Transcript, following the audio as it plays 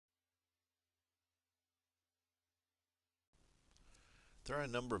There are a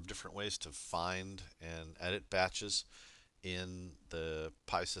number of different ways to find and edit batches in the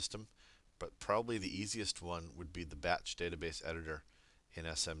Pi system, but probably the easiest one would be the Batch Database Editor in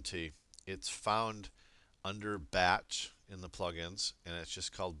SMT. It's found under Batch in the plugins, and it's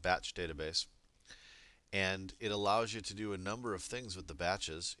just called Batch Database. And it allows you to do a number of things with the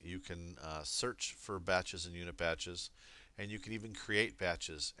batches. You can search for batches and unit batches, and you can even create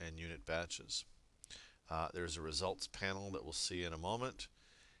batches and unit batches. There's a results panel that we'll see in a moment,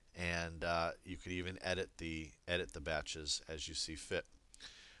 and you could even edit the batches as you see fit.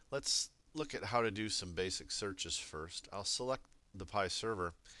 Let's look at how to do some basic searches first. I'll select the Pi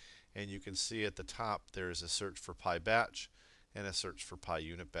server, and you can see at the top there is a search for Pi batch and a search for Pi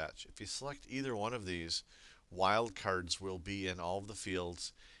unit batch. If you select either one of these, wildcards will be in all of the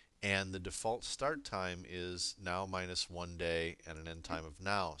fields, and the default start time is now minus 1 day and an end time of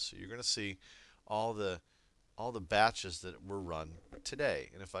now. So you're going to see all the batches that were run today.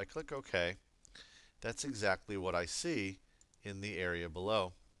 And if I click OK, that's exactly what I see in the area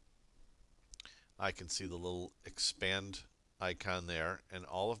below. I can see the little expand icon there, and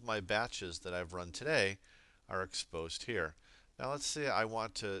all of my batches that I've run today are exposed here. Now let's say I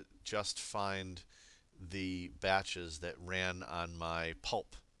want to just find the batches that ran on my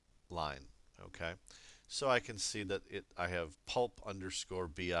pulp line. Okay, so I can see that I have pulp underscore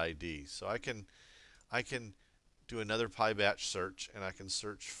BID. So I can do another Pi batch search, and I can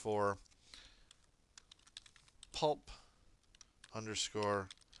search for pulp underscore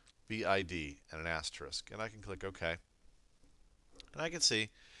BID and an asterisk, and I can click OK. And I can see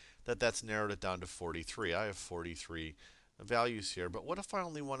that that's narrowed it down to 43. I have 43 values here, but what if I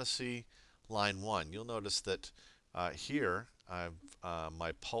only want to see line 1? You'll notice that here I've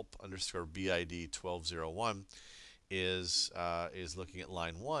my pulp underscore BID 1201 is looking at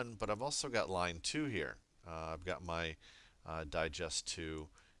line 1, but I've also got line 2 here. I've got my digest 2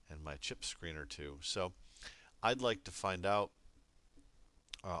 and my chip screener 2. So I'd like to find out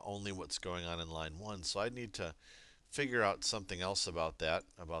only what's going on in line 1. So I need to figure out something else about that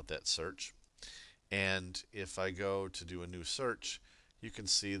search. And if I go to do a new search, you can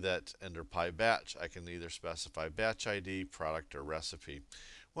see that under Pi batch, I can either specify batch ID, product, or recipe.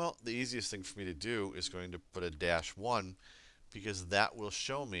 Well, the easiest thing for me to do is going to put a -1, because that will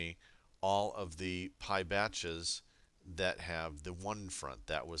show me all of the Pi batches that have the 1 in front.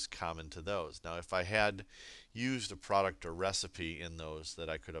 That was common to those. Now, if I had used a product or recipe in those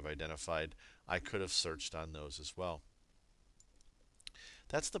that I could have identified, I could have searched on those as well.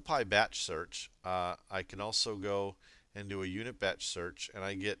 That's the Pi batch search. I can also go and do a unit batch search, and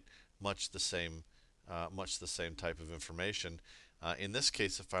I get much the same type of information. In this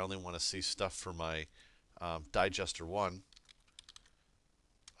case, if I only want to see stuff for my digester 1,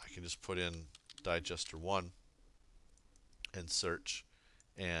 I can just put in digester 1 and search.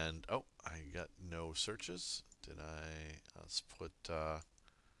 And oh, I got no searches. Did I? Let's put. I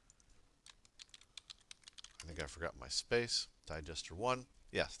think I forgot my space. Digester 1.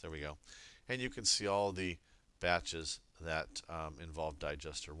 Yes, there we go. And you can see all the batches that involve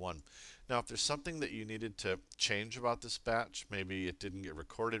digester 1. Now, if there's something that you needed to change about this batch, maybe it didn't get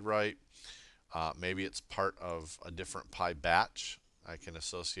recorded right, maybe it's part of a different Pi batch, I can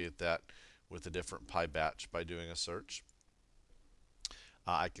associate that with a different Pi batch by doing a search.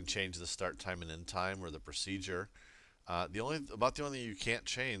 I can change the start time and end time, or the procedure. The only thing you can't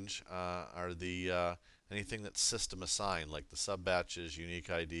change are the anything that's system assigned, like the sub batches, unique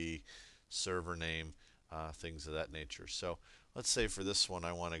ID, server name, things of that nature. So let's say for this one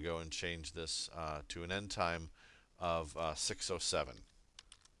I want to go and change this to an end time of 6:07.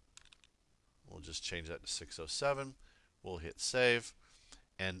 We'll just change that to 6:07. We'll hit save,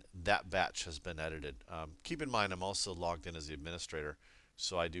 and that batch has been edited. Keep in mind I'm also logged in as the administrator,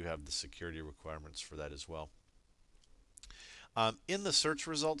 so I do have the security requirements for that as well. In the search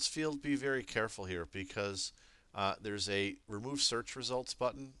results field, be very careful here, because there's a remove search results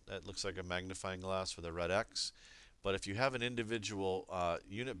button that looks like a magnifying glass with a red X. But if you have an individual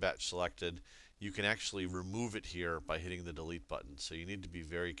unit batch selected, you can actually remove it here by hitting the delete button. So you need to be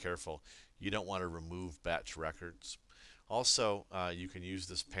very careful. You don't want to remove batch records. Also, you can use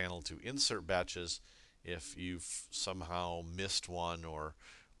this panel to insert batches if you've somehow missed one or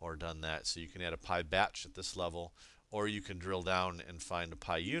done that. So you can add a Pi batch at this level, or you can drill down and find a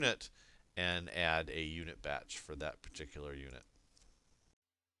Pi unit and add a unit batch for that particular unit.